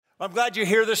I'm glad you're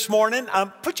here this morning.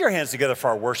 Put your hands together for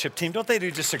our worship team. Don't they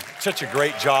do just such a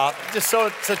great job?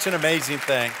 Such an amazing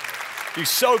thing. Do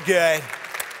so good.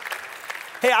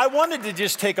 Hey, I wanted to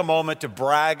just take a moment to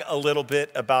brag a little bit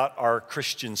about our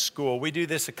Christian school. We do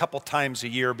this a couple times a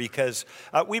year because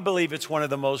we believe it's one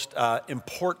of the most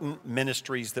important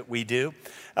ministries that we do.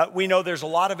 We know there's a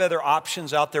lot of other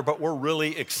options out there, but we're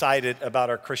really excited about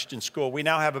our Christian school. We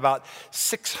now have about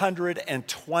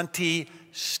 620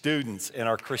 students in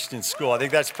our Christian school. I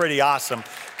think that's pretty awesome.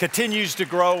 Continues to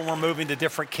grow, and we're moving to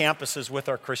different campuses with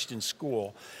our Christian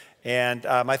school. And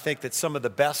I think that some of the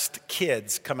best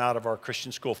kids come out of our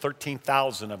Christian school,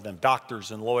 13,000 of them,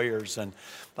 doctors and lawyers. And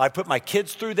I put my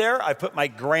kids through there. I put my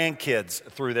grandkids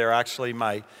through there. Actually,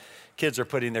 my kids are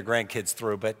putting their grandkids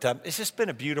through. But it's just been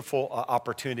a beautiful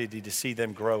opportunity to see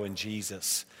them grow in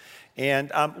Jesus. And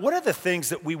one of the things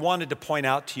that we wanted to point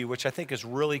out to you, which I think is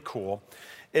really cool,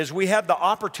 is we have the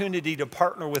opportunity to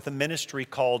partner with a ministry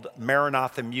called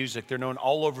Maranatha Music. They're known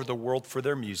all over the world for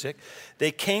their music.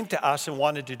 They came to us and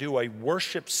wanted to do a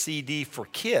worship CD for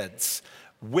kids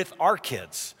with our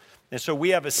kids. And so we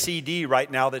have a CD right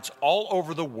now that's all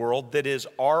over the world that is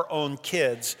our own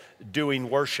kids doing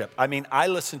worship. I mean, I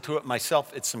listen to it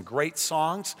myself. It's some great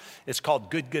songs. It's called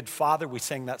Good, Good Father. We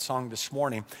sang that song this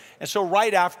morning. And so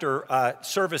right after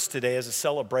service today, as a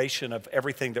celebration of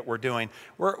everything that we're doing,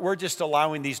 we're just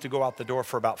allowing these to go out the door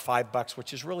for about $5,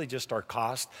 which is really just our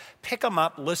cost. Pick them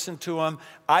up, listen to them.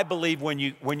 I believe when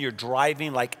you're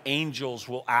driving, like angels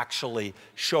will actually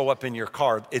show up in your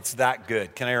car. It's that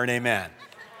good. Can I hear an amen?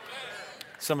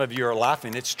 Some of you are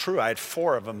laughing. It's true. I had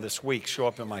 4 of them this week show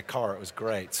up in my car. It was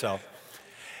great. So,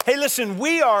 hey, listen,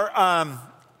 we are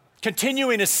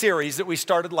continuing a series that we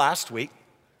started last week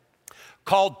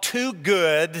called Too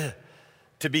Good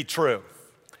to Be True.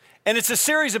 And it's a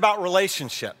series about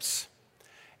relationships.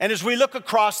 And as we look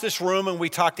across this room and we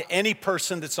talk to any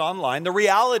person that's online, the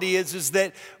reality is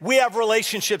that we have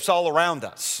relationships all around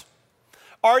us.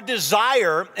 Our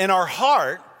desire in our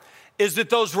heart is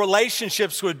that those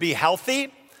relationships would be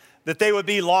healthy, that they would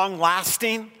be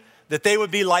long-lasting, that they would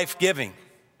be life-giving.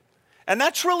 And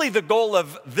that's really the goal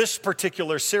of this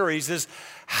particular series is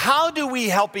how do we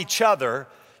help each other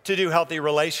to do healthy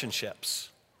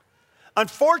relationships?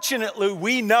 Unfortunately,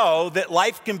 we know that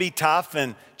life can be tough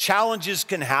and challenges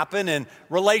can happen and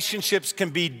relationships can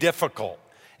be difficult.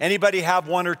 Anybody have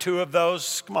 1 or 2 of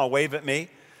those? Come on, wave at me.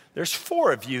 There's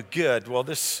 4 of you. Good. Well,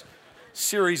 this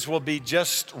series will be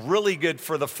just really good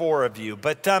for the 4 of you.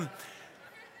 But the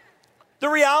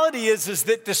reality is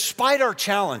that despite our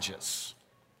challenges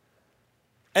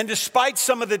and despite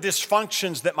some of the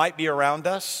dysfunctions that might be around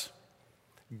us,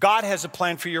 God has a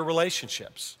plan for your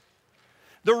relationships.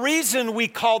 The reason we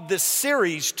called this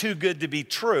series Too Good to Be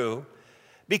True,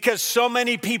 because so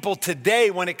many people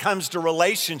today, when it comes to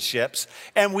relationships,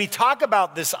 and we talk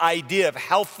about this idea of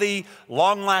healthy,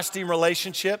 long-lasting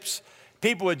relationships,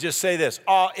 people would just say this,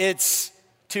 oh, it's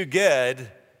too good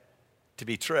to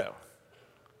be true.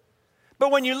 But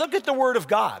when you look at the Word of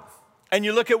God and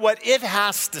you look at what it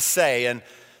has to say and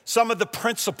some of the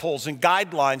principles and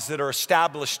guidelines that are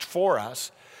established for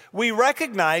us, we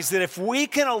recognize that if we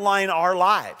can align our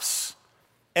lives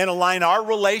and align our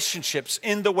relationships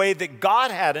in the way that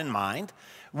God had in mind,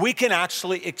 we can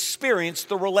actually experience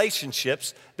the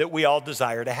relationships that we all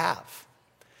desire to have.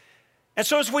 And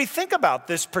so as we think about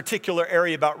this particular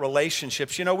area about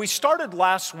relationships, we started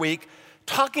last week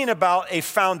talking about a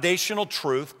foundational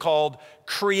truth called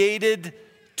created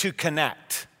to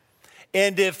connect.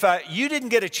 And if you didn't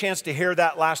get a chance to hear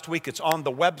that last week, it's on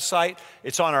the website,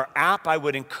 it's on our app. I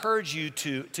would encourage you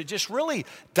to just really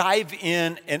dive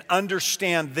in and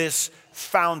understand this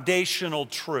foundational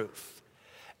truth.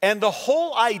 And the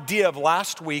whole idea of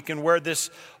last week and where this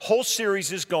whole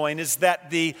series is going is that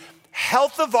the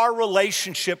health of our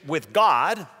relationship with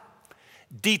God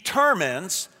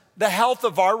determines the health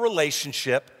of our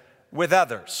relationship with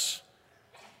others.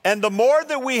 And the more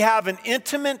that we have an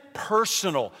intimate,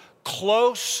 personal,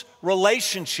 close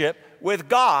relationship with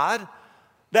God,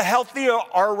 the healthier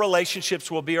our relationships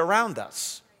will be around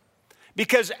us.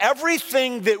 Because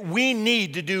everything that we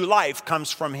need to do life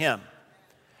comes from Him.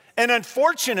 And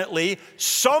unfortunately,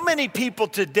 so many people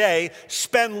today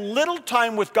spend little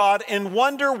time with God and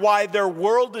wonder why their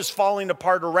world is falling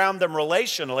apart around them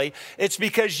relationally. It's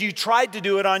because you tried to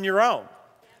do it on your own.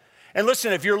 And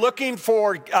listen, if you're looking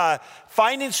for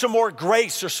finding some more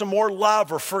grace or some more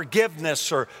love or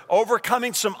forgiveness or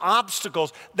overcoming some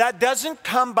obstacles, that doesn't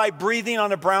come by breathing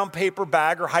on a brown paper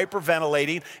bag or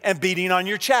hyperventilating and beating on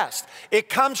your chest. It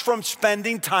comes from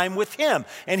spending time with Him.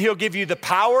 And He'll give you the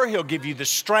power, He'll give you the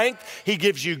strength, He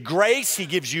gives you grace, He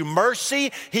gives you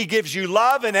mercy, He gives you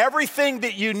love and everything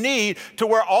that you need to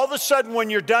where all of a sudden when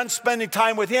you're done spending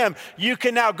time with Him, you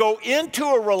can now go into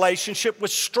a relationship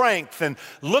with strength and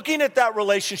looking at that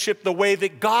relationship the way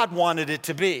that God wanted it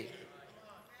to be.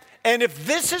 And if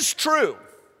this is true,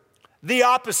 the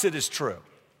opposite is true.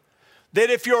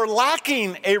 That if you're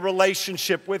lacking a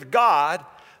relationship with God,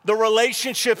 the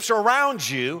relationships around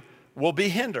you will be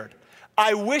hindered.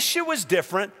 I wish it was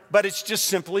different, but it's just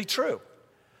simply true.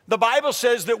 The Bible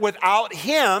says that without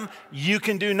Him, you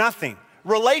can do nothing.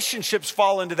 Relationships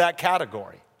fall into that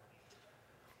category.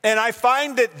 And I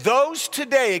find that those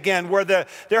today, again, where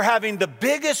they're having the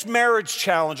biggest marriage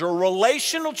challenge or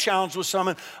relational challenge with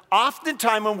someone,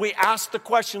 oftentimes when we ask the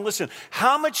question, listen,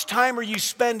 how much time are you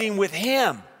spending with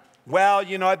Him? Well,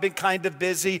 I've been kind of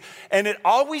busy. And it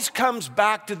always comes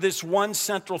back to this one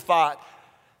central thought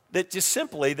that just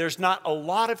simply there's not a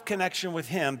lot of connection with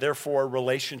Him, therefore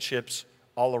relationships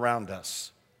all around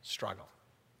us struggle.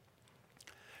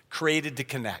 Created to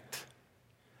connect.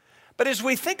 But as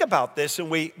we think about this and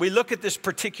we look at this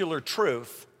particular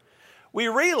truth, we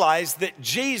realize that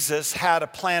Jesus had a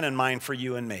plan in mind for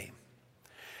you and me.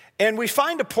 And we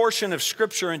find a portion of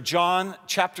Scripture in John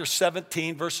chapter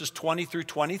 17, verses 20 through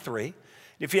 23.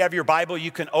 If you have your Bible, you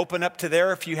can open up to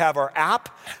there. If you have our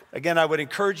app, again, I would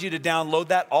encourage you to download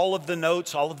that. All of the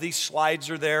notes, all of these slides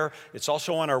are there. It's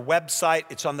also on our website.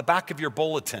 It's on the back of your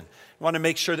bulletin. We want to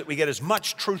make sure that we get as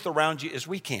much truth around you as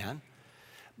we can.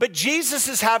 But Jesus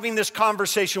is having this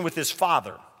conversation with His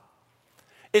Father.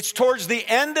 It's towards the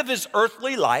end of His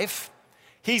earthly life.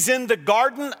 He's in the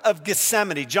Garden of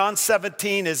Gethsemane. John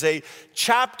 17 is a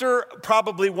chapter,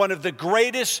 probably one of the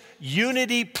greatest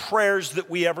unity prayers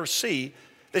that we ever see,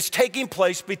 that's taking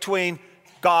place between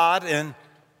God and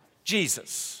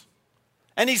Jesus.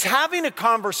 And He's having a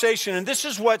conversation, and this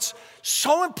is what's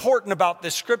so important about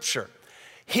this scripture.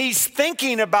 He's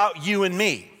thinking about you and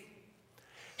me.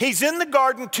 He's in the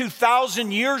garden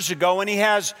 2,000 years ago, and He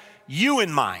has you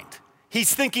in mind.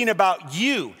 He's thinking about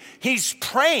you. He's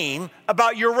praying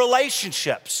about your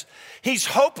relationships. He's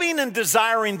hoping and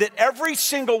desiring that every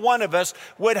single one of us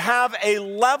would have a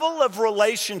level of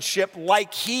relationship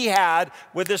like He had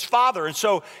with His Father. And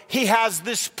so He has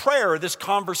this prayer, this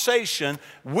conversation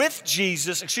with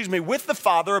with the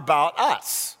Father about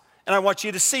us. And I want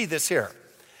you to see this here.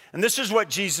 And this is what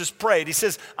Jesus prayed. He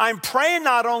says, I'm praying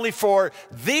not only for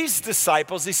these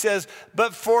disciples, He says,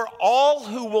 but for all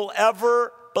who will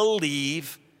ever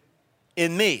believe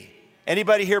in me.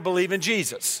 Anybody here believe in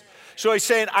Jesus? So He's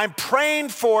saying, I'm praying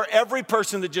for every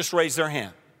person that just raised their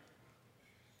hand.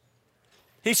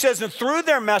 He says, and through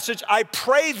their message, I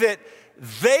pray that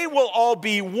they will all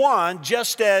be one,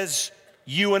 just as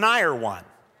you and I are one.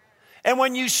 And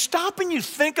when you stop and you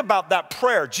think about that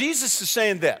prayer, Jesus is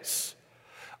saying this: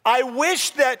 I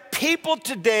wish that people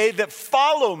today that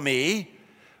follow me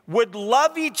would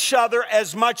love each other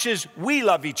as much as we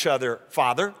love each other,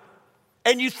 Father.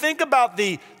 And you think about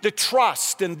the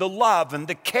trust and the love and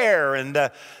the care and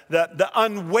the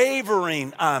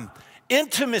unwavering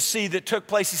intimacy that took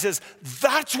place. He says,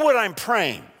 that's what I'm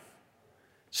praying.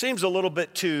 Seems a little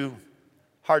bit too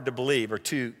hard to believe or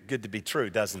too good to be true,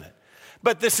 doesn't it?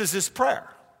 But this is His prayer.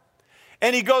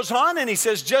 And He goes on and He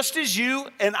says, just as you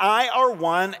and I are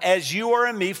one, as you are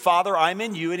in me, Father, I'm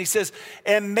in you. And He says,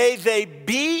 and may they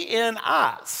be in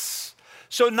us.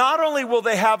 So not only will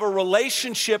they have a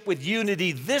relationship with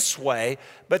unity this way,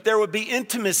 but there would be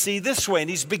intimacy this way. And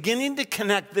He's beginning to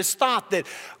connect this thought that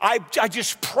I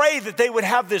just pray that they would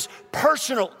have this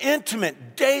personal,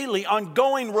 intimate, daily,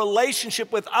 ongoing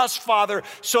relationship with us, Father,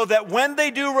 so that when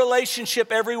they do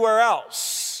relationship everywhere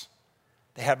else,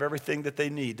 they have everything that they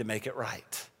need to make it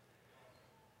right.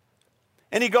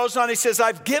 And He goes on, He says,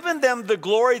 I've given them the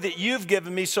glory that you've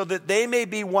given me so that they may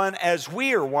be one as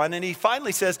we are one. And He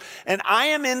finally says, and I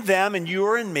am in them and you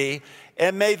are in me,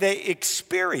 and may they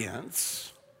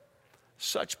experience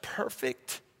such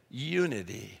perfect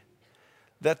unity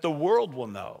that the world will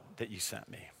know that you sent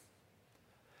me.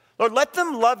 Lord, let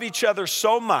them love each other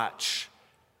so much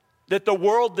that the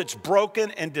world that's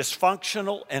broken and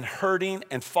dysfunctional and hurting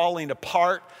and falling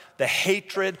apart, the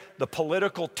hatred, the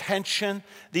political tension,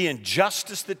 the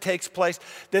injustice that takes place,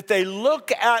 that they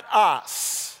look at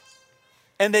us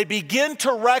and they begin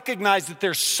to recognize that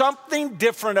there's something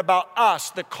different about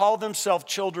us that call themselves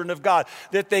children of God,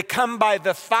 that they come by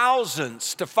the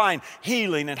thousands to find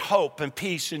healing and hope and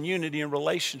peace and unity and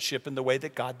relationship in the way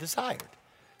that God desired.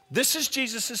 This is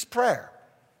Jesus' prayer.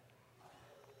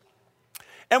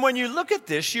 And when you look at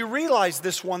this, you realize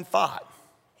this one thought,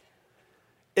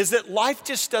 is that life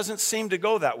just doesn't seem to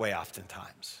go that way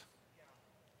oftentimes.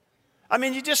 I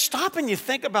mean, you just stop and you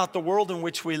think about the world in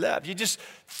which we live. You just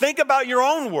think about your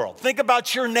own world. Think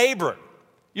about your neighbor,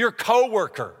 your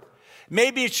coworker.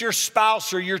 Maybe it's your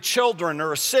spouse or your children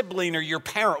or a sibling or your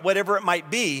parent, whatever it might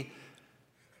be.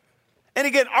 And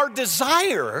again, our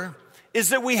desire is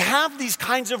that we have these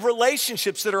kinds of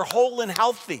relationships that are whole and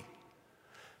healthy.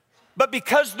 But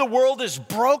because the world is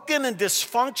broken and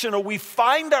dysfunctional, we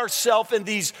find ourselves in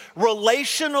these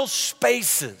relational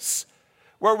spaces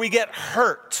where we get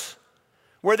hurt,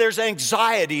 where there's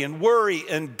anxiety and worry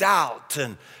and doubt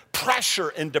and pressure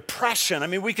and depression. I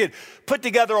mean, we could put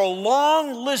together a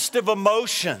long list of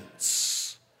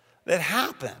emotions that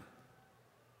happen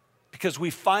because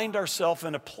we find ourselves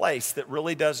in a place that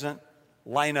really doesn't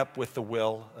line up with the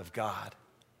will of God.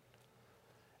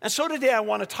 And so today I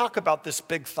want to talk about this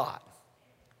big thought.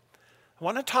 I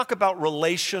want to talk about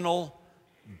relational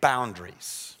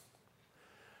boundaries.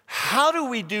 How do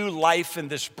we do life in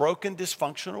this broken,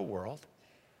 dysfunctional world?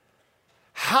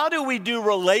 How do we do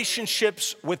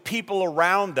relationships with people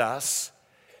around us,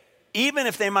 even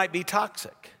if they might be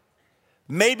toxic?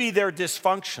 Maybe they're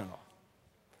dysfunctional.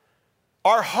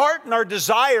 Our heart and our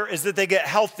desire is that they get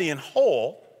healthy and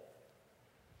whole,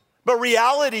 but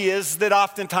reality is that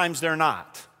oftentimes they're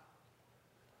not.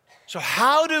 So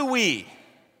how do we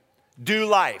do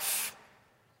life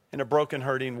in a broken,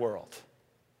 hurting world?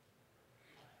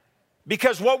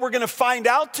 Because what we're going to find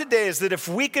out today is that if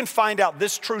we can find out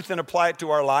this truth and apply it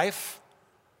to our life,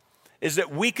 is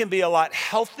that we can be a lot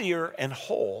healthier and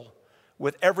whole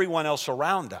with everyone else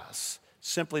around us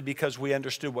simply because we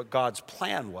understood what God's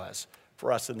plan was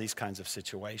for us in these kinds of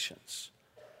situations.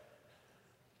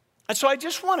 And so I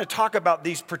just want to talk about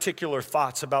these particular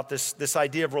thoughts about this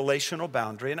idea of relational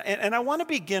boundary. And I want to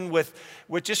begin with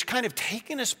just kind of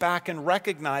taking us back and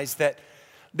recognize that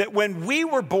when we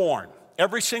were born,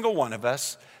 every single one of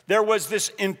us, there was this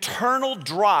internal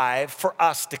drive for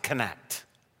us to connect.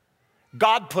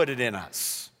 God put it in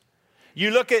us.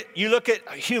 You look at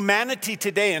humanity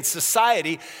today in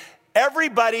society,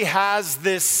 everybody has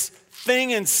this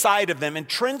thing inside of them.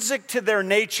 Intrinsic to their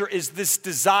nature is this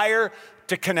desire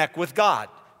to connect with God.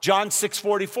 John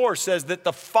 6:44 says that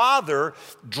the Father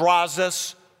draws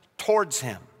us towards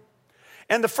him.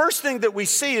 And the first thing that we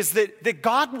see is that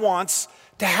God wants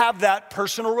to have that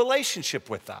personal relationship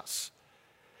with us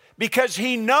because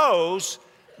he knows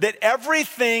that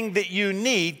everything that you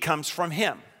need comes from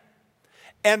him.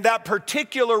 And that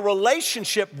particular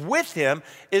relationship with him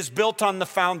is built on the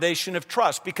foundation of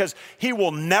trust because he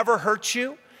will never hurt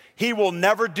you. He will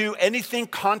never do anything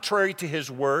contrary to his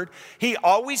word. He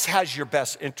always has your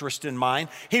best interest in mind.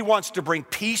 He wants to bring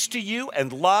peace to you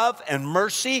and love and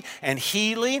mercy and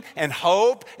healing and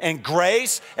hope and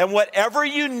grace. And whatever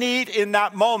you need in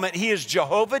that moment, he is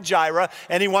Jehovah Jireh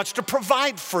and he wants to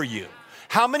provide for you.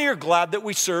 How many are glad that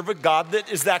we serve a God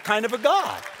that is that kind of a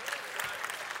God?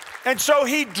 And so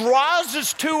he draws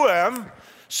us to him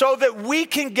so that we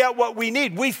can get what we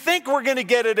need. We think we're going to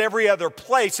get it every other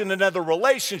place in another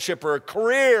relationship or a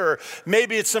career.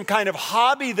 Maybe it's some kind of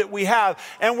hobby that we have,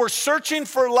 and we're searching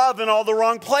for love in all the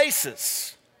wrong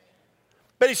places.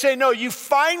 But he's saying, no, you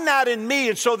find that in me.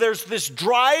 And so there's this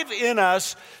drive in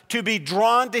us to be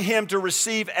drawn to him to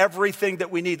receive everything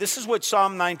that we need. This is what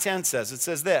Psalm 9:10 says. It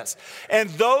says this, and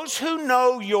those who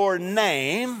know your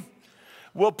name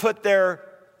will put their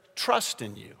trust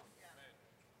in you.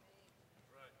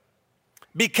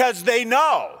 Because they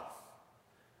know,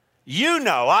 you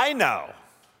know, I know,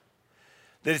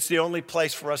 that it's the only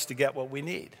place for us to get what we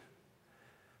need.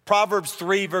 Proverbs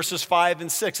 3 verses 5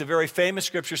 and 6, a very famous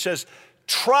scripture says,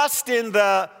 trust in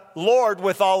the Lord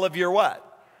with all of your what?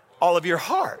 All of your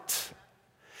heart.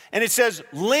 And it says,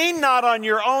 lean not on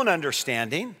your own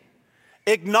understanding,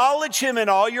 acknowledge him in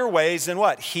all your ways, and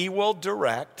what? He will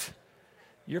direct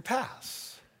your paths.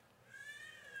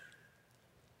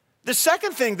 The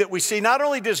second thing that we see, not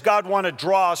only does God want to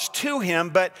draw us to him,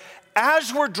 but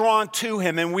as we're drawn to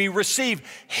him and we receive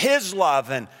his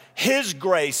love and his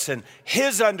grace and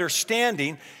his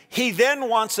understanding, he then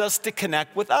wants us to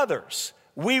connect with others.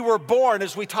 We were born,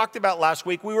 as we talked about last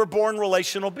week, we were born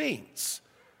relational beings.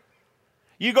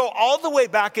 You go all the way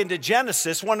back into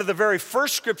Genesis, one of the very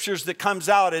first scriptures that comes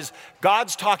out is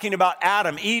God's talking about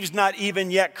Adam. Eve's not even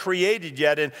yet created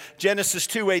yet in Genesis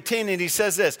 2:18, and he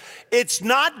says this, it's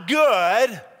not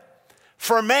good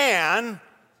for man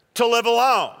to live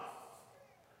alone.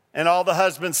 And all the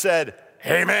husbands said,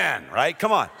 amen, right?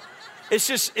 Come on.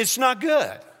 It's not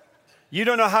good. You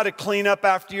don't know how to clean up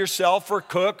after yourself or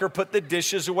cook or put the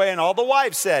dishes away. And all the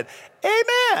wives said,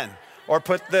 amen, or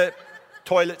put the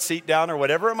toilet seat down or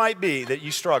whatever it might be that you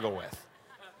struggle with.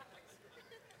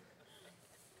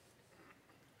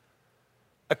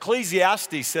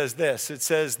 Ecclesiastes says this. It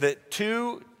says that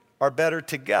two are better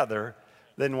together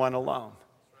than one alone.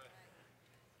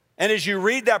 And as you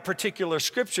read that particular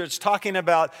scripture, it's talking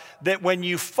about that when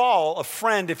you fall, a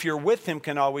friend, if you're with him,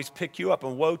 can always pick you up.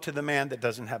 And woe to the man that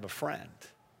doesn't have a friend.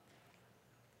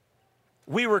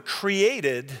 We were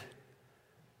created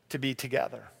to be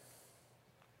together.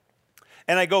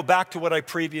 And I go back to what I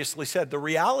previously said. The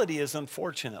reality is,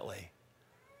 unfortunately,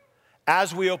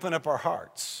 as we open up our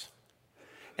hearts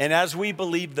and as we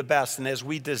believe the best and as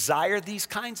we desire these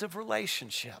kinds of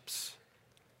relationships,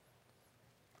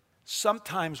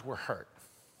 sometimes we're hurt.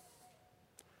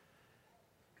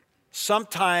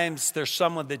 Sometimes there's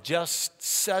someone that just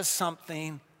says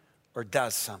something or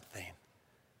does something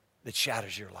that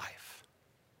shatters your life.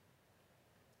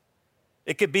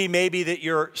 It could be maybe that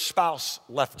your spouse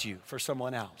left you for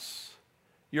someone else.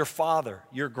 Your father,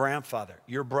 your grandfather,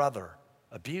 your brother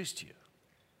abused you.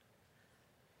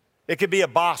 It could be a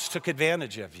boss took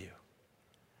advantage of you.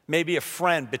 Maybe a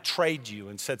friend betrayed you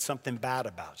and said something bad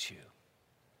about you.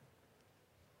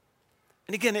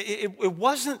 And again, it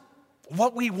wasn't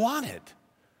what we wanted.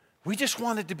 We just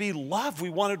wanted to be loved.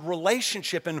 We wanted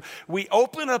relationship. And we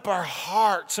open up our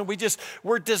hearts and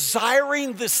we're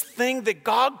desiring this thing that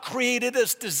God created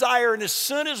us desire. And as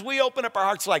soon as we open up our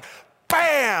hearts, like,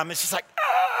 bam, it's just like,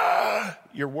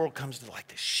 your world comes to like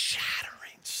this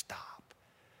shattering stop.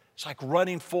 It's like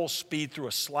running full speed through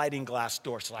a sliding glass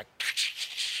door. It's like,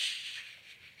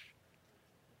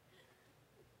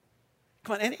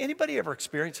 come on, anybody ever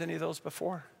experienced any of those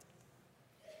before?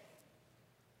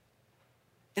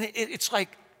 And it's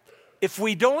like, if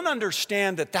we don't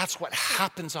understand that that's what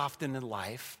happens often in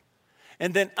life,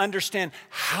 and then understand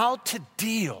how to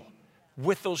deal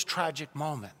with those tragic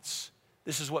moments,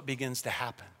 this is what begins to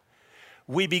happen.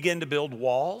 We begin to build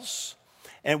walls,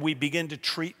 and we begin to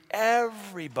treat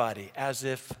everybody as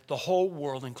if the whole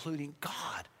world, including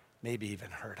God, maybe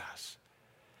even hurt us.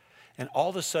 And all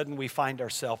of a sudden, we find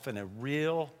ourselves in a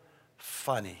real,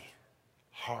 funny,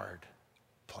 hard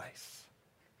place.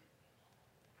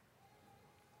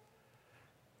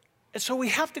 And so we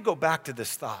have to go back to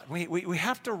this thought. We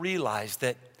have to realize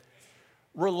that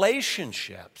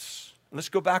relationships, let's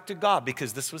go back to God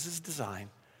because this was his design.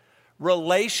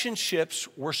 Relationships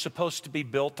were supposed to be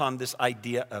built on this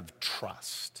idea of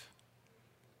trust.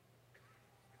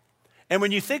 And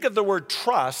when you think of the word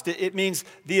trust, it means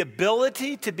the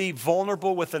ability to be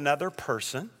vulnerable with another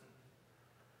person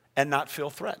and not feel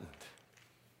threatened.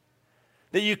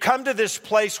 That you come to this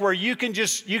place where you can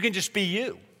just be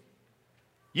you.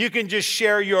 You can just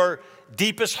share your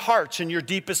deepest hearts and your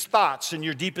deepest thoughts and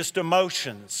your deepest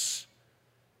emotions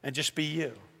and just be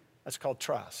you. That's called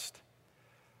trust.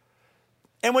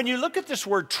 And when you look at this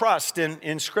word trust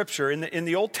in Scripture, in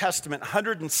the Old Testament,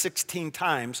 116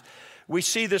 times, we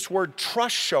see this word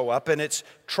trust show up, and it's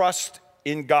trust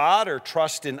in God or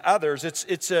trust in others.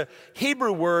 It's a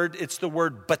Hebrew word, it's the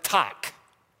word batak.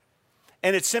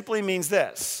 And it simply means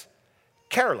this: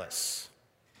 careless,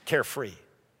 carefree.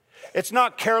 It's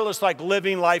not careless like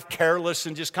living life careless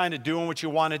and just kind of doing what you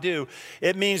want to do.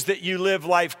 It means that you live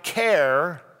life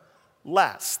careless.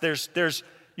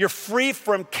 You're free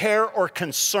from care or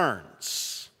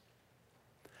concerns.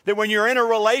 That when you're in a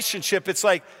relationship, it's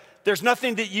like there's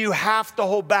nothing that you have to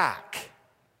hold back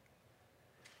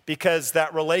because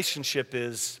that relationship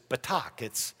is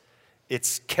batak.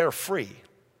 It's carefree.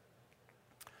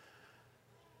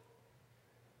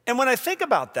 And when I think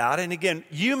about that, and again,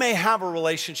 you may have a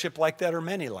relationship like that or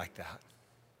many like that.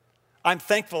 I'm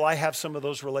thankful I have some of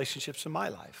those relationships in my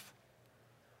life.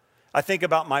 I think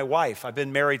about my wife. I've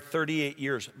been married 38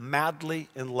 years, madly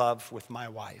in love with my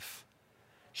wife.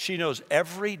 She knows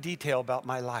every detail about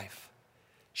my life.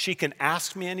 She can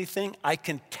ask me anything. I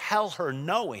can tell her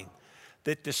knowing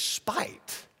that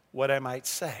despite what I might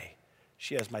say,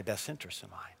 she has my best interests in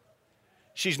mind.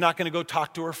 She's not going to go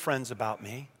talk to her friends about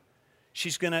me.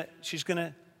 She's gonna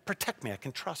protect me. I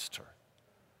can trust her.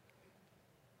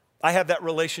 I have that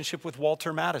relationship with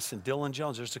Walter Madison, Dylan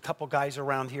Jones. There's a couple guys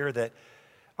around here that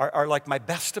are like my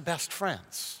best of best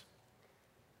friends.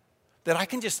 that I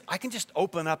can just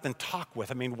open up and talk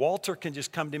with. I mean, Walter can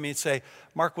just come to me and say,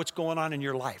 Mark, what's going on in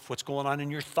your life? What's going on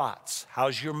in your thoughts?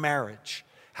 How's your marriage?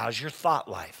 How's your thought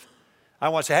life? I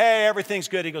want to say, hey, everything's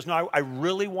good. He goes, no, I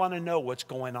really want to know what's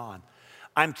going on.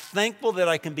 I'm thankful that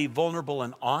I can be vulnerable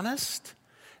and honest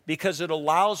because it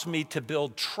allows me to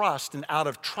build trust, and out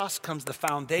of trust comes the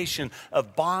foundation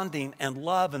of bonding and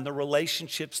love and the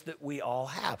relationships that we all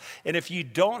have. And if you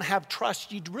don't have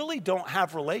trust, you really don't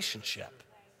have relationship.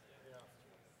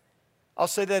 I'll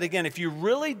say that again. If you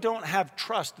really don't have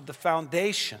trust at the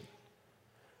foundation,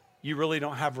 you really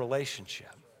don't have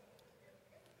relationship.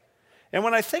 And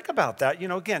when I think about that,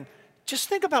 again, just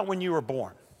think about when you were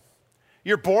born.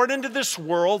 You're born into this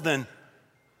world and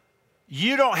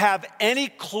you don't have any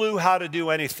clue how to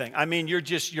do anything. I mean,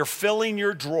 you're filling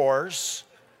your drawers,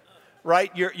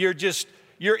 right?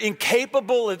 You're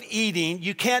incapable of eating.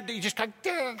 You can't, you just like,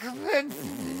 I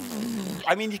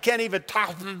mean, you can't even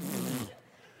talk.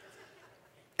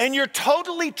 And you're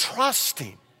totally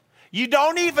trusting. You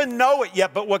don't even know it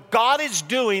yet, but what God is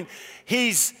doing,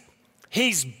 He's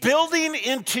building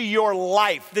into your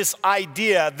life this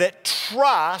idea that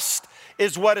trust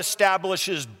is what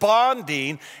establishes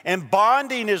bonding, and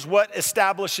bonding is what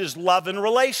establishes love and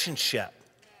relationship.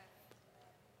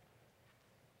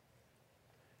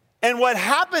 And what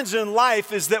happens in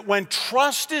life is that when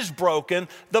trust is broken,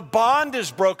 the bond is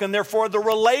broken, therefore the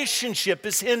relationship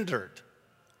is hindered.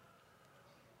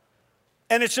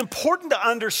 And it's important to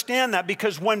understand that,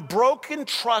 because when broken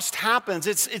trust happens,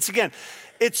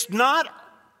 it's not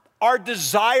our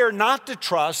desire not to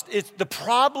trust. The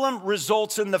problem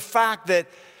results in the fact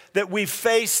that we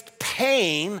faced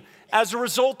pain as a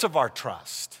result of our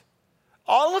trust.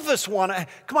 All of us want to,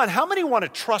 come on, how many want to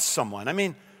trust someone? I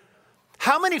mean,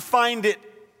 how many find it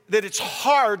that it's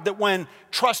hard that when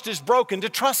trust is broken to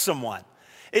trust someone?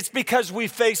 It's because we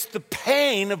face the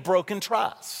pain of broken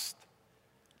trust.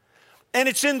 And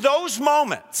it's in those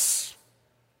moments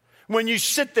when you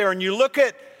sit there and you look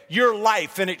at your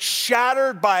life and it's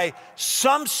shattered by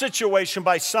some situation,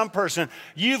 by some person,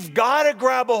 you've got to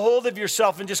grab a hold of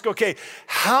yourself and just go, okay,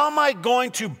 how am I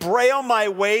going to braille my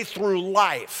way through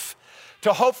life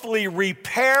to hopefully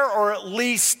repair or at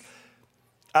least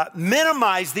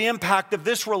minimize the impact of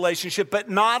this relationship, but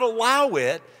not allow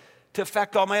it to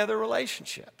affect all my other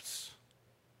relationships?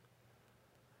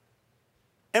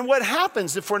 And what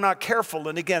happens if we're not careful,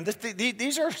 and again,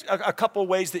 these are a couple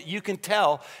ways that you can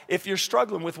tell if you're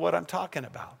struggling with what I'm talking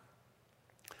about.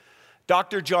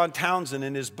 Dr. John Townsend,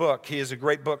 in his book, he has a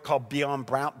great book called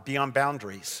Beyond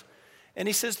Boundaries. And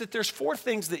he says that there's 4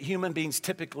 things that human beings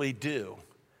typically do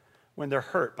when they're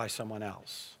hurt by someone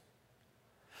else.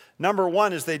 Number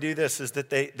 1 is they do this, is that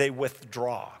they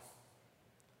withdraw.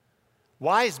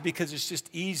 Why? Is because it's just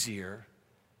easier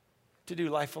to do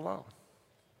life alone.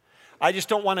 I just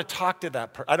don't want to talk to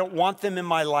that person. I don't want them in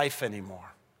my life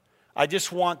anymore. I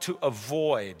just want to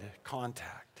avoid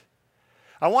contact.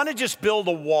 I want to just build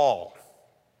a wall.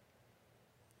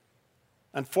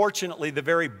 Unfortunately, the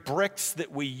very bricks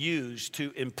that we use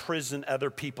to imprison other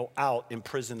people out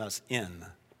imprison us in.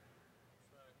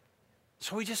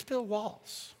 So we just build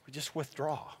walls. We just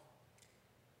withdraw.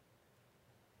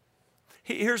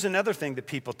 Here's another thing that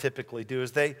people typically do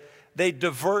is they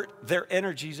divert their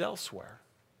energies elsewhere.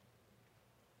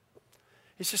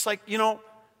 It's just like,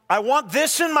 I want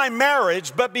this in my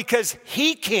marriage, but because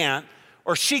he can't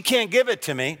or she can't give it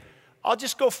to me, I'll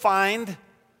just go find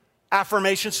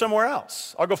affirmation somewhere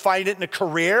else. I'll go find it in a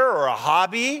career or a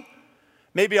hobby.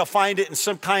 Maybe I'll find it in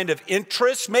some kind of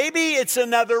interest. Maybe it's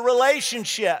another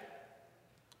relationship.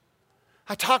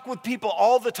 I talk with people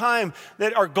all the time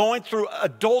that are going through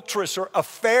adulterous or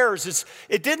affairs.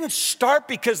 It didn't start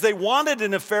because they wanted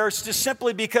an affair. It's just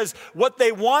simply because what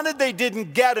they wanted they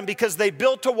didn't get. And because they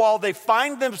built a wall, they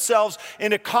find themselves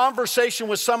in a conversation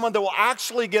with someone that will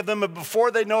actually give them, and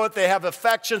before they know it, they have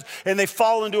affections and they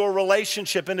fall into a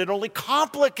relationship. And it only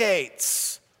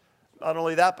complicates, not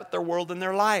only that, but their world and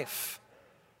their life.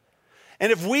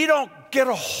 And if we don't get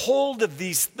a hold of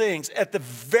these things at the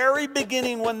very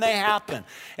beginning when they happen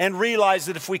and realize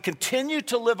that if we continue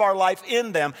to live our life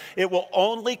in them, it will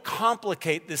only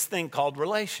complicate this thing called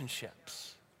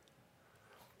relationships.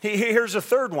 Here's a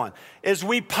third one, is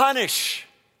we punish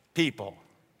people.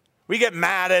 We get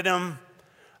mad at them.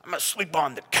 I'm going to sleep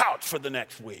on the couch for the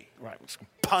next week. Right, I'm just going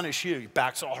to punish you. Your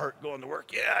back's all hurt going to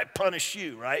work. Yeah, I punish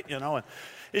you, right? And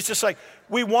it's just like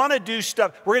we want to do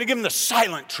stuff. We're going to give them the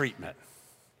silent treatment.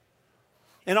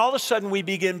 And all of a sudden, we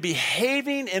begin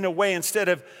behaving in a way, instead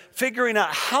of figuring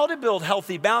out how to build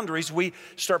healthy boundaries, we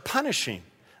start punishing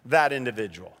that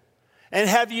individual. And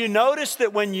have you noticed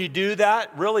that when you do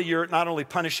that, really you're not only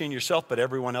punishing yourself, but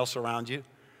everyone else around you?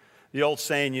 The old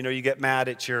saying, you get mad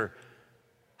at your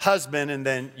husband and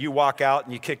then you walk out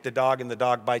and you kick the dog and the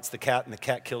dog bites the cat and the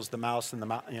cat kills the mouse and the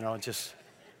mouse, just.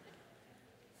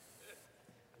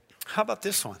 How about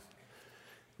this one?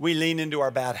 We lean into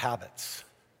our bad habits.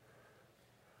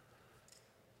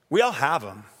 We all have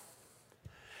them.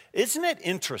 Isn't it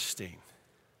interesting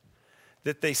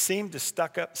that they seem to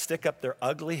stick up their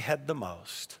ugly head the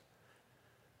most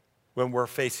when we're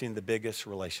facing the biggest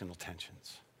relational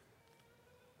tensions?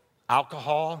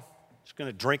 Alcohol is going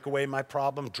to drink away my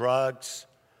problem. Drugs.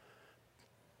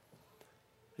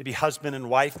 Maybe husband and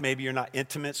wife, maybe you're not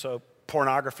intimate, so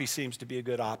pornography seems to be a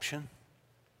good option.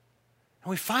 And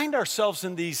we find ourselves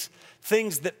in these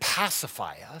things that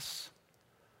pacify us,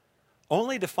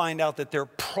 only to find out that they're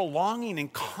prolonging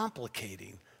and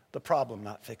complicating the problem,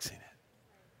 not fixing it.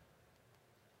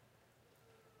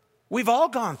 We've all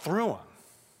gone through them.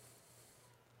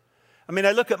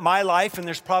 I look at my life, and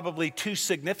there's probably two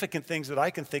significant things that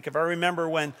I can think of. I remember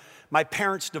when my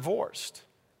parents divorced.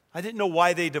 I didn't know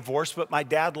why they divorced, but my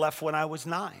dad left when I was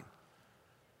 9.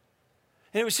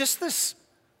 And it was just this,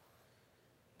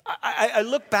 I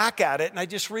look back at it, and I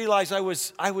just realized I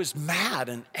was mad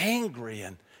and angry,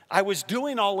 and I was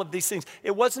doing all of these things.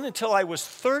 It wasn't until I was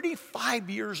 35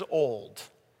 years old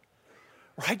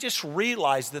where I just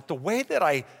realized that the way that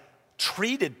I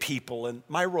treated people and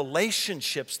my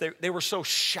relationships, they were so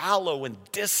shallow and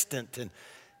distant. And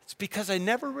it's because I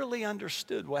never really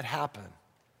understood what happened.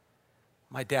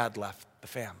 My dad left the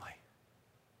family.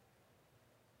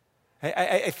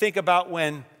 I think about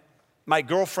when my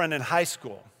girlfriend in high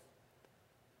school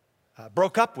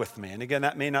broke up with me. And again,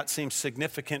 that may not seem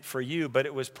significant for you, but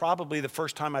it was probably the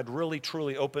first time I'd really,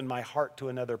 truly opened my heart to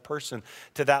another person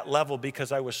to that level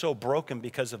because I was so broken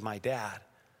because of my dad.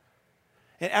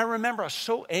 And I remember I was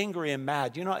so angry and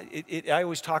mad. I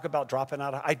always talk about dropping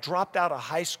out. I dropped out of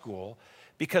high school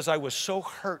because I was so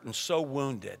hurt and so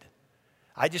wounded.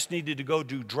 I just needed to go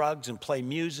do drugs and play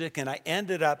music, and I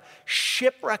ended up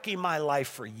shipwrecking my life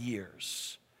for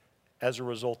years as a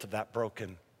result of that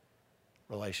broken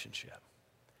relationship.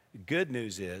 The good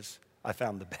news is I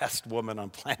found the best woman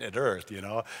on planet Earth,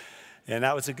 and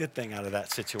that was a good thing out of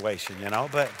that situation,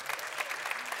 but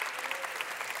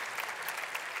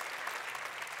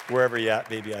wherever you're at,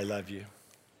 baby, I love you.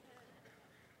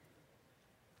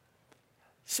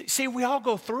 See, we all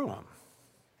go through them.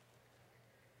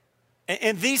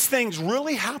 And these things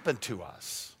really happen to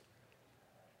us.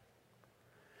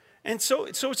 And so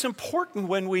it's important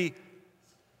when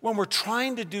we're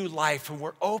trying to do life and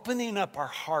we're opening up our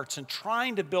hearts and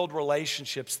trying to build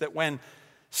relationships that when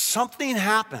something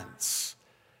happens,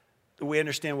 that we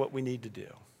understand what we need to do.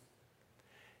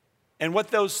 And what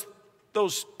those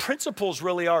principles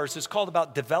really are is it's called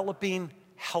about developing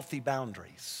healthy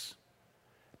boundaries.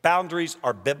 Boundaries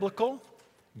are biblical.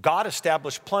 God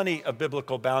established plenty of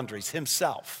biblical boundaries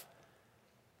himself.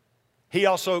 He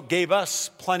also gave us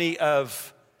plenty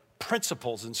of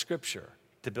principles in Scripture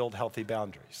to build healthy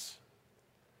boundaries.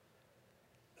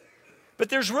 But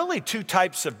there's really two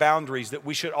types of boundaries that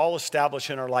we should all establish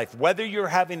in our life. Whether you're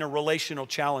having a relational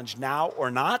challenge now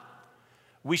or not,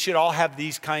 we should all have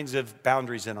these kinds of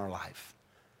boundaries in our life.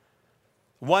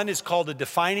 One is called a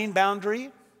defining boundary,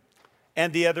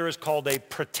 and the other is called a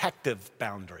protective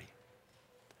boundary.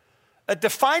 A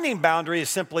defining boundary is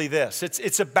simply this.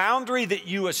 It's a boundary that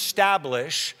you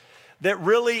establish that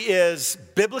really is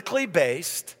biblically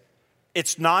based,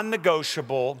 it's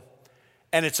non-negotiable,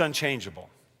 and it's unchangeable.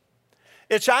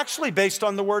 It's actually based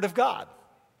on the Word of God.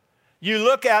 You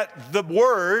look at the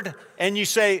Word and you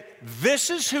say, this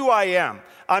is who I am.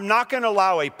 I'm not going to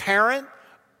allow a parent,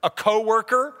 a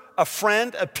coworker, a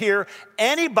friend, a peer,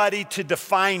 anybody to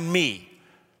define me.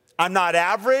 I'm not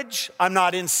average. I'm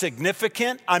not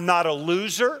insignificant. I'm not a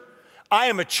loser. I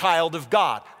am a child of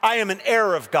God. I am an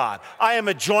heir of God. I am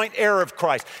a joint heir of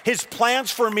Christ. His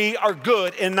plans for me are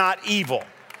good and not evil.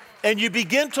 And you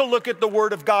begin to look at the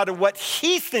Word of God and what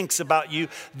He thinks about you,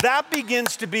 that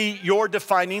begins to be your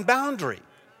defining boundary.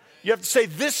 You have to say,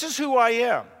 this is who I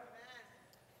am.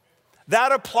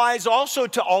 That applies also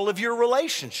to all of your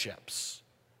relationships.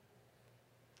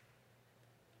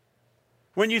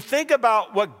 When you think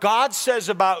about what God says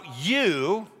about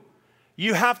you,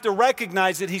 you have to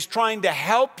recognize that He's trying to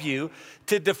help you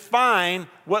to define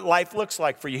what life looks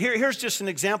like for you. Here's just an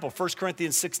example. 1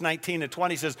 Corinthians 6:19 and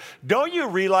 20 says, don't you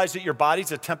realize that your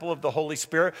body's a temple of the Holy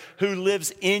Spirit who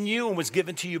lives in you and was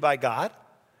given to you by God?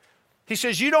 He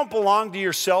says, you don't belong to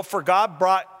yourself, for God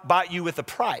bought you with a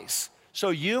price. So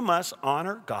you must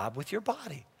honor God with your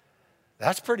body.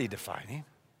 That's pretty defining.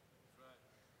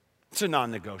 It's a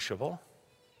non-negotiable.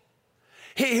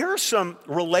 Here are some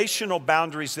relational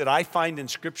boundaries that I find in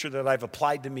Scripture that I've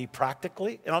applied to me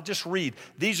practically. And I'll just read.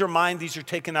 These are mine. These are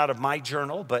taken out of my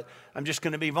journal, but I'm just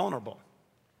going to be vulnerable.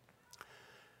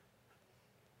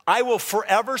 I will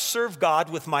forever serve God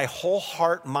with my whole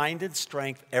heart, mind, and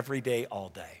strength every day, all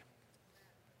day.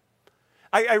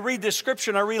 I read this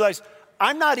Scripture and I realize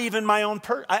I'm not even my own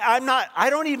person. I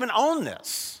don't even own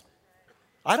this.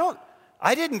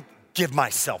 I didn't give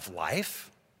myself life.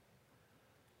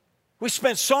 We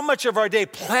spend so much of our day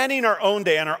planning our own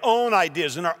day and our own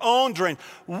ideas and our own dreams.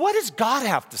 What does God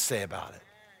have to say about it?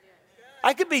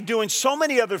 I could be doing so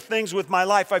many other things with my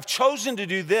life. I've chosen to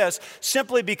do this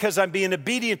simply because I'm being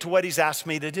obedient to what He's asked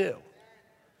me to do.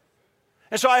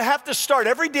 And so I have to start.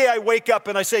 Every day I wake up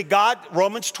and I say, God,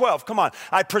 Romans 12, come on.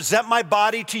 I present my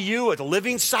body to you as a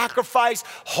living sacrifice,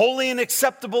 holy and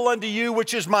acceptable unto you,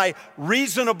 which is my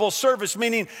reasonable service.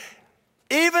 Meaning,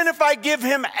 even if I give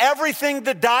Him everything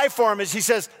to die for Him, as He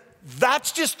says,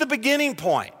 that's just the beginning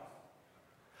point.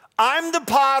 I'm the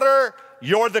potter,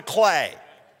 you're the clay.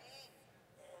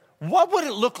 What would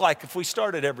it look like if we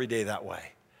started every day that way?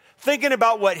 Thinking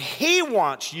about what He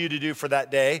wants you to do for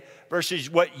that day versus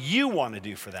what you want to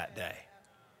do for that day.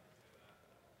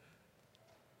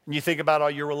 And you think about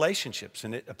all your relationships,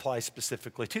 and it applies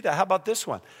specifically to that. How about this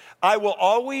one? I will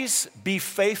always be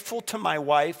faithful to my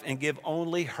wife and give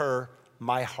only her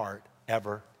my heart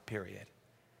ever, period.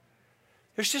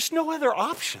 There's just no other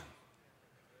option.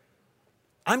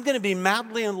 I'm going to be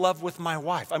madly in love with my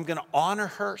wife. I'm going to honor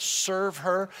her, serve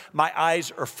her. My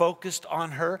eyes are focused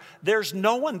on her. There's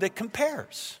no one that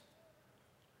compares.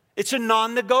 It's a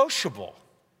non-negotiable.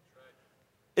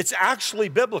 It's actually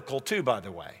biblical too, by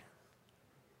the way.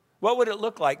 What would it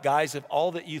look like, guys, if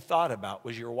all that you thought about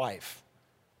was your wife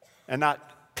and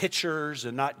not pictures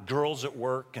and not girls at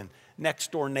work and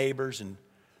next door neighbors? And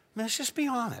let's just be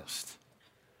honest.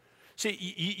 See,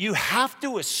 you have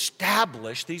to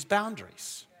establish these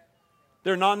boundaries.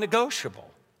 They're non-negotiable.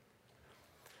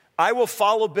 I will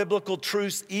follow biblical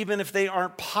truths even if they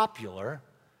aren't popular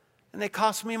and they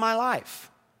cost me my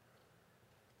life.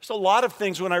 There's a lot of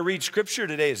things when I read Scripture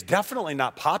today is definitely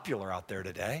not popular out there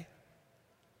today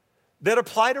that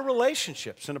apply to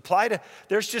relationships and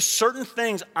there's just certain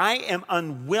things I am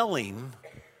unwilling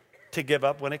to give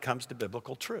up when it comes to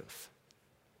biblical truth.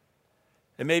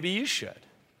 And maybe you should.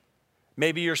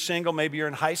 Maybe you're single, maybe you're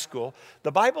in high school.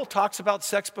 The Bible talks about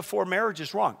sex before marriage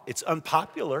is wrong. It's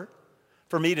unpopular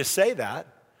for me to say that,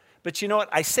 but you know what?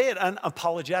 I say it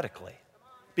unapologetically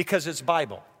because it's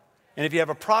Bible. And if you have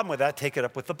a problem with that, take it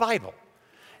up with the Bible.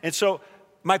 And so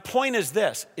my point is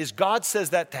this, is God says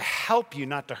that to help you,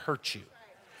 not to hurt you.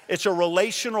 It's a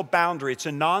relational boundary. It's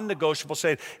a non-negotiable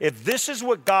saying, if this is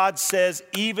what God says,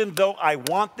 even though I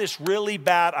want this really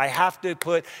bad, I have to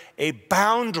put a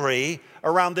boundary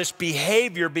around this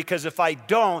behavior because if I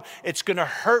don't, it's going to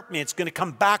hurt me. It's going to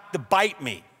come back to bite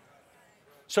me.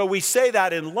 So we say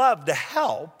that in love to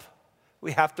help.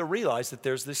 We have to realize that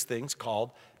there's these things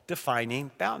called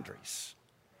defining boundaries.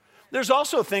 There's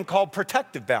also a thing called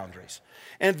protective boundaries.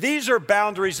 And these are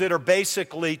boundaries that are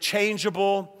basically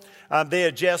changeable. They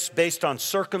adjust based on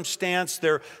circumstance.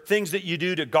 They're things that you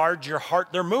do to guard your heart.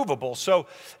 They're movable. So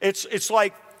it's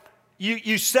like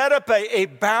you set up a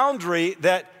boundary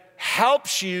that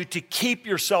helps you to keep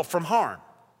yourself from harm.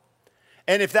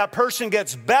 And if that person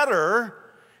gets better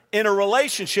in a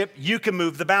relationship, you can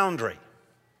move the boundary.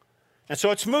 And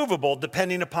so it's movable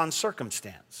depending upon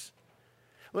circumstance.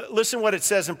 Listen what it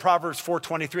says in Proverbs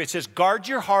 4:23. It says, guard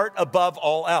your heart above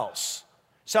all else.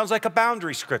 Sounds like a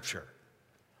boundary scripture.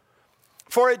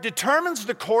 For it determines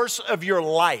the course of your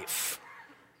life.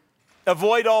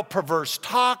 Avoid all perverse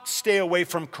talk, stay away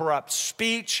from corrupt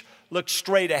speech, look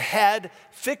straight ahead,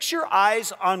 fix your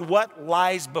eyes on what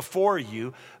lies before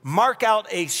you, mark out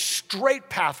a straight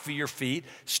path for your feet,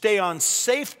 stay on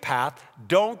safe path,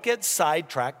 don't get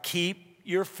sidetracked, keep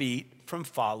your feet from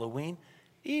following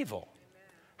evil.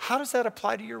 How does that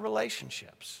apply to your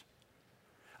relationships?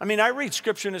 I mean, I read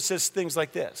Scripture and it says things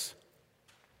like this.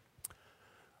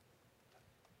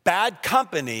 Bad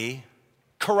company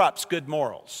corrupts good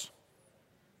morals.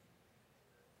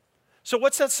 So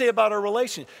what's that say about our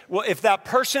relationship? Well, if that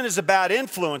person is a bad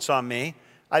influence on me,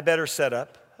 I better set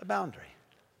up a boundary.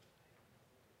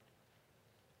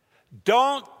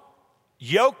 Don't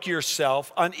yoke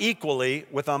yourself unequally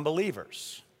with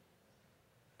unbelievers.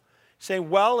 Say,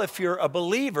 well, if you're a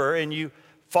believer and you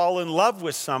fall in love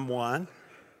with someone,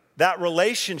 that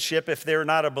relationship, if they're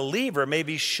not a believer,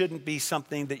 maybe shouldn't be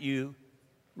something that you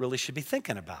really should be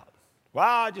thinking about. Well,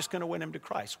 I'm just going to win him to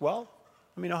Christ. Well,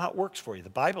 let me know how it works for you. The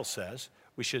Bible says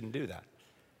we shouldn't do that.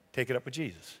 Take it up with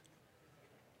Jesus.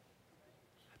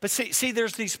 But see,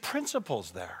 there's these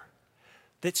principles there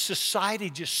that society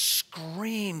just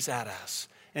screams at us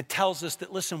and tells us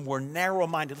that, listen, we're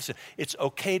narrow-minded. Listen, it's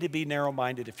okay to be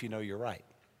narrow-minded if you know you're right.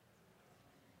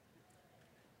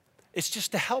 It's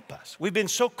just to help us. We've been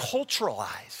so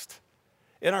culturalized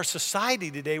in our society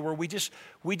today where we just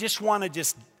want to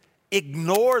just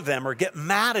ignore them or get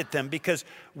mad at them because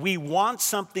we want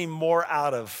something more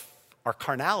out of our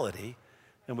carnality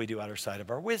than we do out of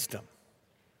our wisdom.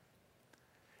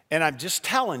 And I'm just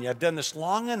telling you, I've done this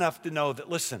long enough to know that,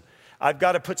 listen, I've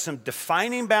got to put some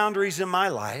defining boundaries in my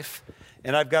life,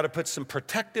 and I've got to put some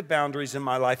protective boundaries in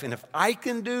my life. And if I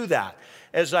can do that,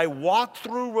 as I walk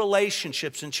through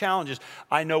relationships and challenges,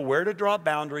 I know where to draw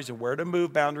boundaries and where to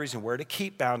move boundaries and where to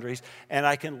keep boundaries, and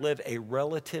I can live a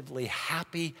relatively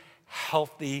happy,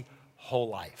 healthy whole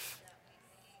life,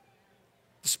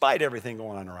 despite everything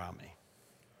going on around me.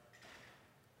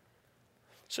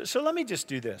 So let me just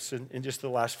do this in just the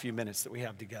last few minutes that we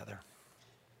have together.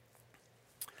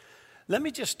 Let me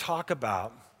just talk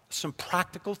about some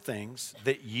practical things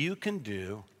that you can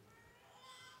do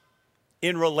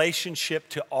in relationship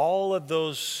to all of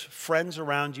those friends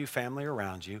around you, family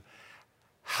around you.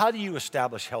 How do you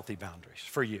establish healthy boundaries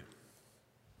for you?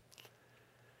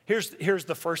 Here's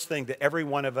the first thing that every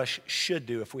one of us should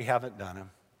do if we haven't done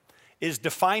them, is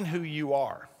define who you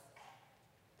are.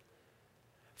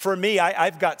 For me,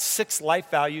 I've got 6 life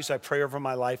values I pray over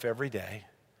my life every day: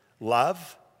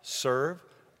 love, serve,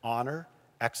 honor,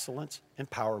 excellence,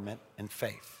 empowerment, and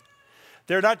faith.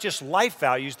 They're not just life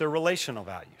values, they're relational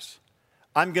values.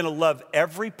 I'm going to love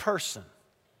every person.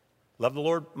 Love the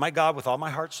Lord my God with all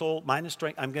my heart, soul, mind, and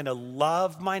strength. I'm going to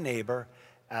love my neighbor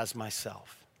as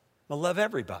myself. I'm going to love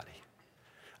everybody.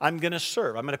 I'm going to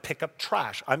serve. I'm going to pick up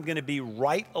trash. I'm going to be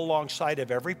right alongside of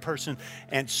every person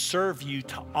and serve you,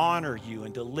 to honor you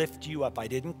and to lift you up. I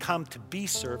didn't come to be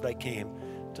served. I came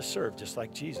to serve, just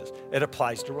like Jesus. It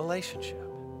applies to relationship.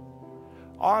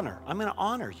 Honor. I'm going to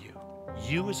honor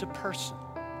you as a person.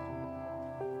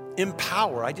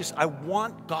 Empower. I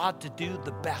want God to do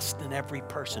the best in every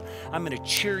person. I'm going to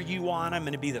cheer you on. I'm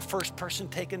going to be the first person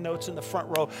taking notes in the front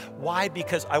row. Why?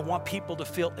 Because I want people to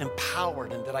feel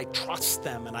empowered and that I trust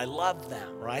them and I love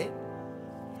them, right?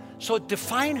 So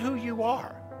define who you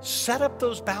are. Set up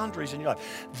those boundaries in your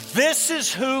life. This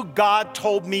is who God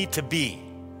told me to be.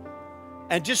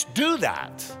 And just do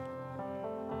that.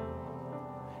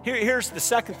 Here's the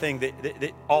second thing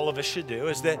that all of us should do,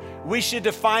 is that we should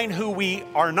define who we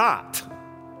are not.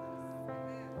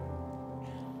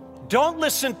 Don't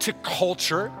listen to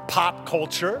culture, pop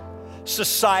culture,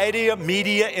 society,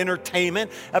 media, entertainment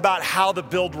about how to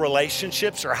build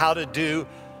relationships or how to do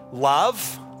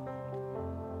love.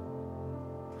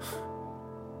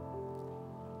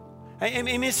 I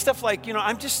mean, it's stuff like,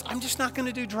 I'm just not going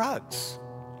to do drugs.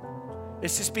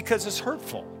 It's just because it's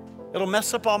hurtful. It'll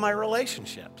mess up all my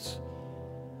relationships.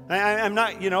 I'm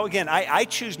not, again, I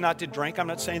choose not to drink. I'm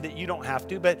not saying that you don't have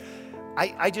to, but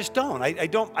I just don't. I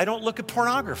don't look at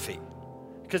pornography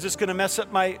because it's going to mess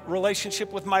up my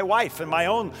relationship with my wife and my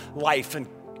own life. And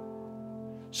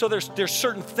so there's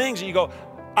certain things that you go,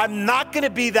 I'm not going to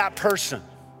be that person.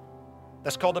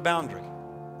 That's called a boundary.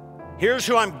 Here's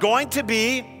who I'm going to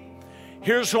be.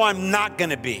 Here's who I'm not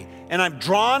going to be. And I'm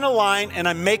drawing a line and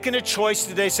I'm making a choice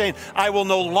today saying, I will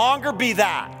no longer be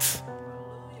that.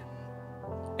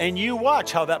 And you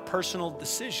watch how that personal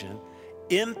decision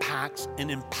impacts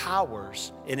and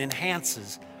empowers and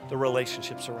enhances the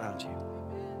relationships around you.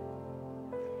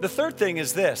 The third thing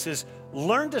is this, is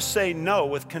learn to say no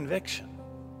with conviction.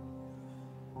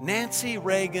 Nancy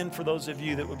Reagan, for those of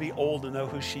you that would be old to know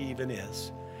who she even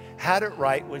is, had it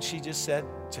right when she just said,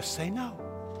 just say no.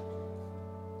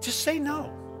 Just say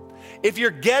no. If you're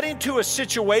getting to a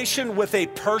situation with a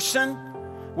person,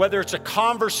 whether it's a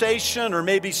conversation or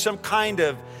maybe some kind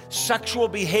of sexual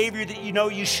behavior that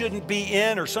you shouldn't be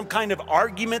in, or some kind of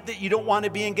argument that you don't want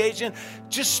to be engaged in,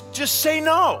 just say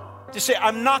no. Just say,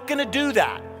 I'm not going to do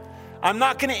that. I'm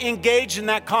not going to engage in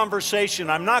that conversation.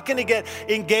 I'm not going to get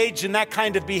engaged in that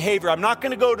kind of behavior. I'm not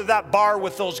going to go to that bar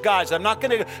with those guys. I'm not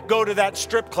going to go to that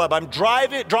strip club. I'm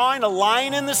drawing a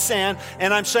line in the sand,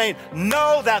 and I'm saying,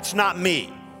 no, that's not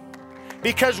me.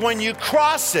 Because when you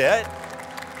cross it,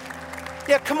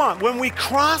 when we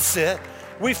cross it,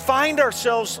 we find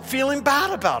ourselves feeling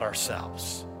bad about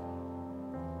ourselves.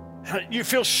 You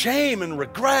feel shame and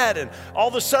regret, and all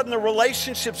of a sudden the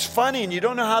relationship's funny and you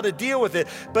don't know how to deal with it.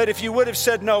 But if you would have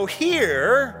said no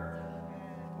here,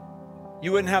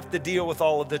 you wouldn't have to deal with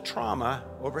all of the trauma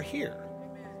over here.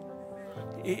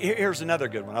 Here's another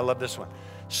good one. I love this one.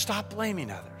 Stop blaming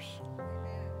others.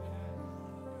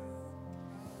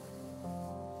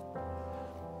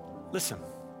 Listen,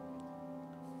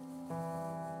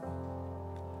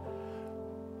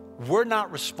 we're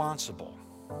not responsible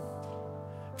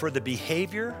for the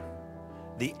behavior,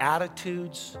 the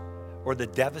attitudes, or the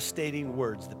devastating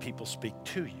words that people speak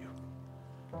to you.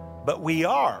 But we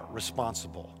are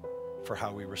responsible for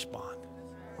how we respond.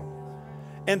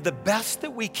 And the best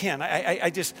that we can,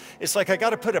 it's like I got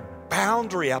to put a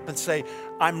boundary up and say,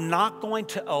 I'm not going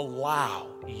to allow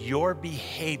your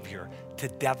behavior to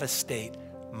devastate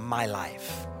my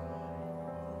life.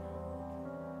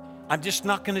 I'm just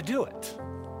not going to do it.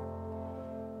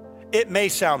 It may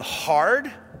sound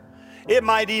hard. It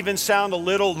might even sound a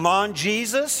little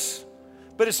non-Jesus,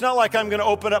 but it's not like I'm going to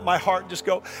open up my heart and just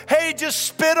go, hey, just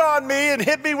spit on me and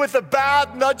hit me with a bat,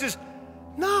 and I'll just,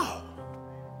 no.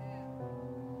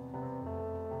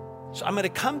 So I'm going to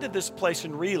come to this place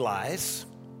and realize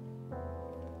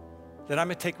that I'm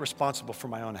going to take responsibility for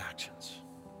my own actions.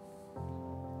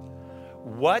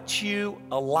 What you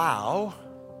allow,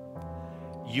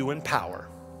 you empower.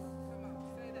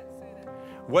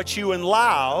 What you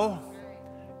allow,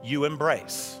 you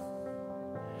embrace.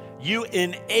 You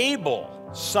enable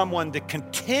someone to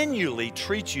continually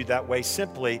treat you that way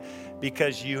simply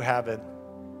because you haven't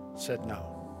said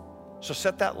no. So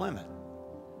set that limit.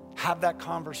 Have that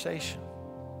conversation.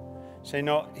 Say,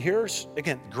 no, here's,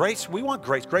 again, grace. We want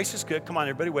grace. Grace is good. Come on,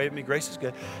 everybody, wave at me. Grace is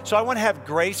good. So I want to have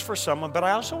grace for someone, but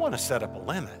I also want to set up a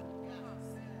limit.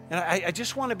 And I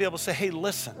just want to be able to say, hey,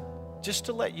 listen, just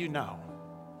to let you know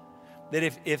that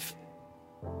if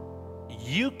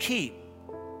you keep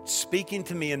speaking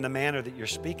to me in the manner that you're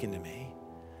speaking to me,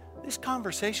 this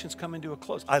conversation's coming to a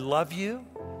close. I love you.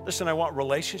 Listen, I want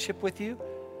relationship with you,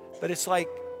 but it's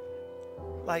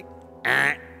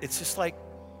it's just like,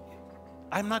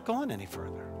 I'm not going any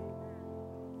further.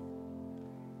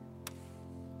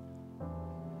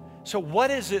 So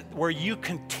what is it where you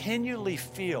continually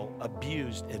feel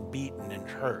abused and beaten and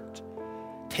hurt,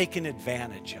 taken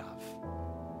advantage of?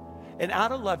 And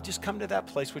out of love, just come to that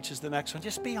place, which is the next one.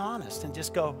 Just be honest and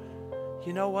just go,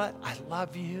 you know what? I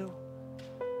love you,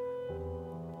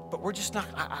 but we're just not,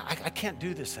 I can't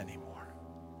do this anymore.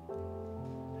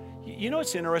 You know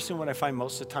what's interesting when I find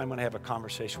most of the time when I have a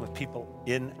conversation with people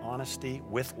in honesty,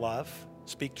 with love,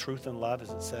 speak truth in love, as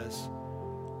it says,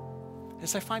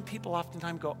 is I find people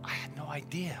oftentimes go, I had no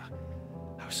idea.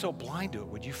 I was so blind to it.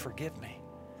 Would you forgive me?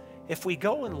 If we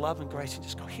go in love and grace and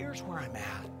just go, here's where I'm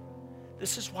at.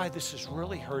 This is why this is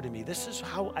really hurting me. This is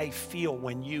how I feel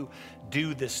when you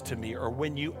do this to me or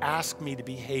when you ask me to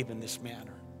behave in this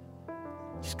manner.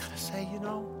 You just gotta say, you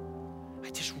know, I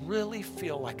just really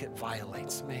feel like it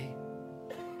violates me.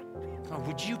 Come on,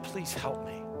 would you please help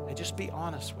me? And just be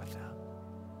honest with them.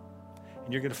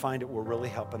 And you're going to find it will really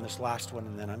help on this last one,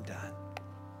 and then I'm done.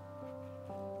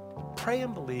 Pray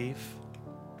and believe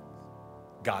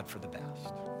God for the best.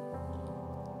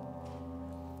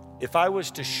 If I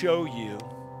was to show you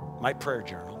my prayer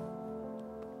journal,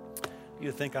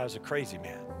 you'd think I was a crazy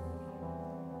man.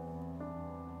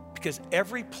 Because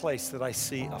every place that I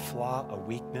see a flaw, a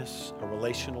weakness, a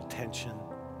relational tension,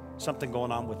 something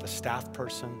going on with a staff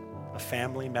person, a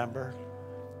family member,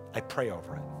 I pray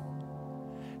over it.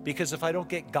 Because if I don't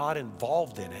get God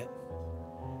involved in it,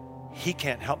 He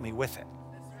can't help me with it.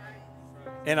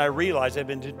 And I realize I've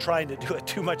been trying to do it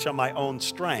too much on my own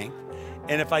strength.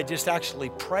 And if I just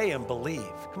actually pray and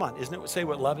believe, come on, isn't it say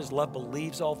what love is? Love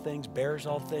believes all things, bears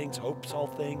all things, hopes all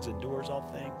things, endures all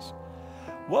things.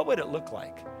 What would it look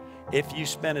like if you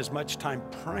spent as much time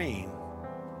praying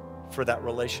for that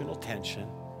relational tension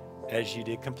as you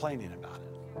did complaining about it?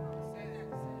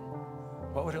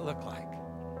 What would it look like?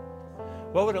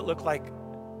 What would it look like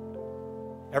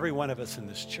every one of us in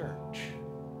this church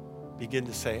begin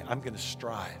to say, I'm going to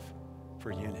strive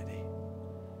for unity?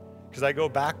 Because I go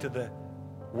back to the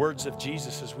words of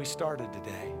Jesus as we started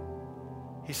today.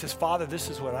 He says, Father, this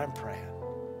is what I'm praying.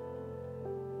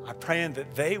 I'm praying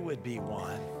that they would be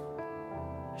one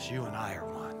as you and I are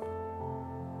one.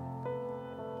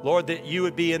 Lord, that you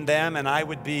would be in them and I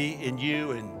would be in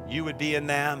you and you would be in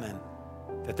them, and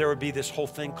that there would be this whole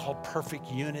thing called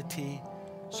perfect unity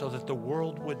so that the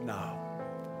world would know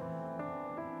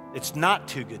it's not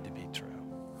too good to be true,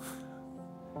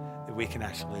 that we can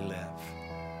actually live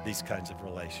these kinds of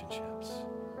relationships.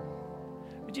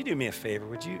 Would you do me a favor?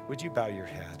 Would you bow your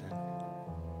head and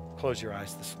close your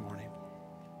eyes this morning?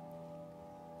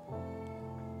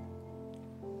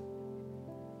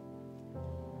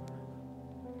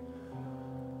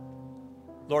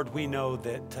 Lord, we know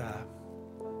that,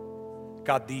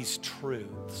 God, these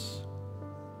truths,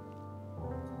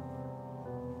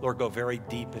 Lord, go very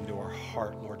deep into our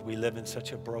heart. Lord, we live in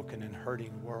such a broken and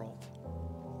hurting world.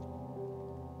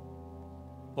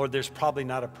 Lord, there's probably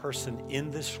not a person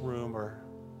in this room or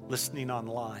listening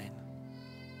online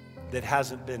that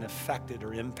hasn't been affected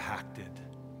or impacted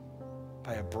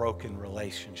by a broken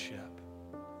relationship.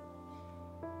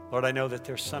 Lord, I know that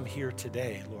there's some here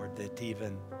today, Lord, that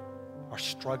even are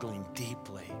struggling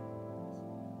deeply,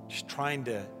 just trying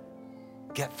to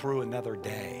get through another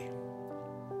day.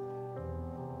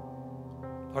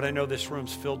 Lord, I know this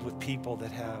room's filled with people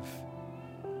that have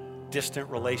distant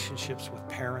relationships with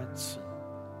parents.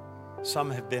 Some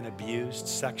have been abused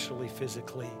sexually,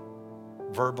 physically,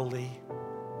 verbally.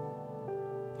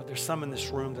 But there's some in this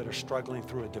room that are struggling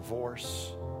through a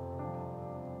divorce,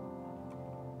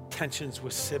 tensions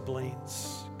with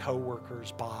siblings,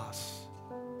 coworkers, boss.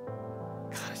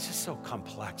 God, it's just so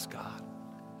complex, God.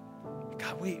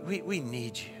 God, we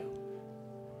need you.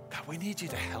 God, we need you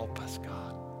to help us,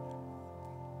 God.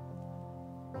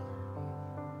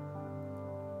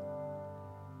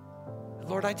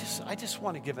 Lord, I just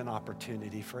want to give an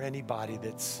opportunity for anybody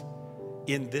that's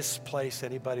in this place,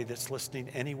 anybody that's listening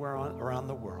anywhere around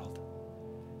the world,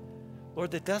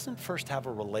 Lord, that doesn't first have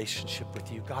a relationship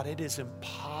with you. God, it is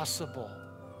impossible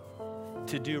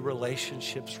to do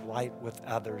relationships right with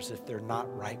others if they're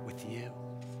not right with you.